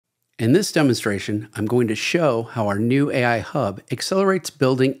In this demonstration, I'm going to show how our new AI Hub accelerates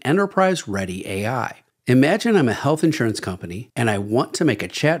building enterprise-ready AI. Imagine I'm a health insurance company and I want to make a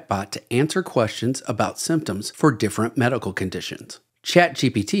chatbot to answer questions about symptoms for different medical conditions.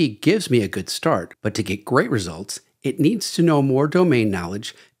 ChatGPT gives me a good start, but to get great results, it needs to know more domain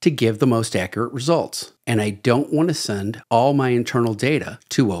knowledge to give the most accurate results. And I don't want to send all my internal data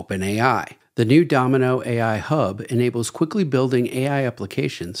to OpenAI. The new Domino AI Hub enables quickly building AI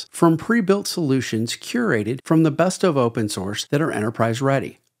applications from pre-built solutions curated from the best of open source that are enterprise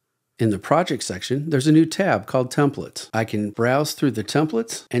ready. In the project section, there's a new tab called Templates. I can browse through the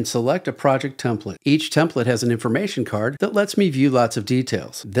templates and select a project template. Each template has an information card that lets me view lots of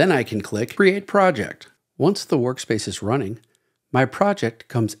details. Then I can click Create Project. Once the workspace is running, my project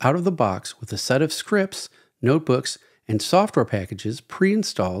comes out of the box with a set of scripts, notebooks, and software packages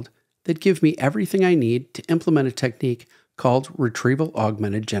pre-installed that give me everything I need to implement a technique called Retrieval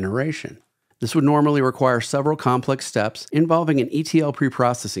Augmented Generation. This would normally require several complex steps involving an ETL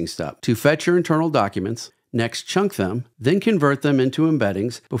preprocessing step to fetch your internal documents, next chunk them, then convert them into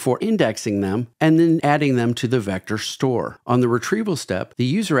embeddings before indexing them, and then adding them to the vector store. On the retrieval step, the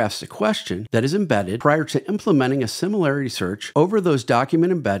user asks a question that is embedded prior to implementing a similarity search over those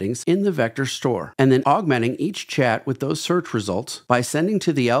document embeddings in the vector store, and then augmenting each chat with those search results by sending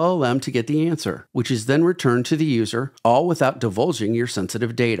to the LLM to get the answer, which is then returned to the user, all without divulging your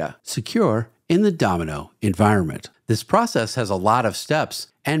sensitive data. Secure in the Domino environment. This process has a lot of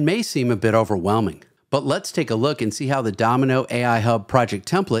steps and may seem a bit overwhelming. But let's take a look and see how the Domino AI Hub project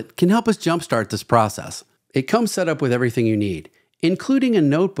template can help us jumpstart this process. It comes set up with everything you need, including a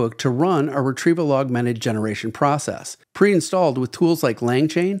notebook to run our Retrieval Augmented Generation process, pre-installed with tools like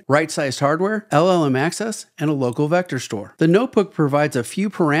LangChain, right-sized hardware, LLM access, and a local vector store. The notebook provides a few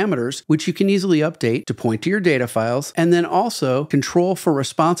parameters which you can easily update to point to your data files, and then also control for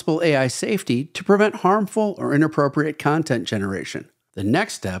responsible AI safety to prevent harmful or inappropriate content generation. The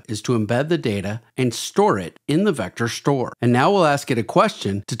next step is to embed the data and store it in the vector store. And now we'll ask it a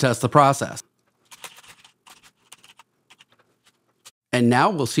question to test the process. And now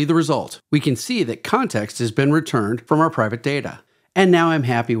we'll see the result. We can see that context has been returned from our private data. And now I'm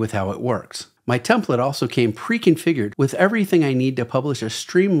happy with how it works. My template also came pre-configured with everything I need to publish a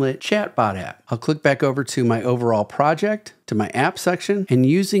Streamlit chatbot app. I'll click back over to my overall project, to my app section, and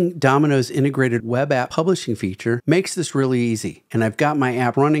using Domino's integrated web app publishing feature makes this really easy. And I've got my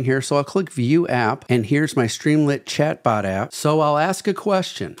app running here, so I'll click View App, and here's my Streamlit chatbot app. So I'll ask a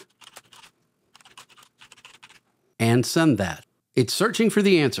question and send that. It's searching for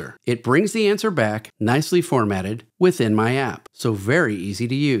the answer. It brings the answer back, nicely formatted, within my app. So very easy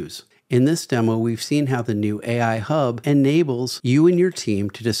to use. In this demo, we've seen how the new AI Hub enables you and your team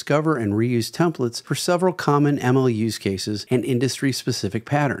to discover and reuse templates for several common ML use cases and industry-specific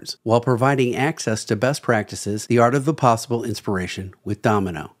patterns, while providing access to best practices, the art of the possible inspiration with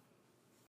Domino.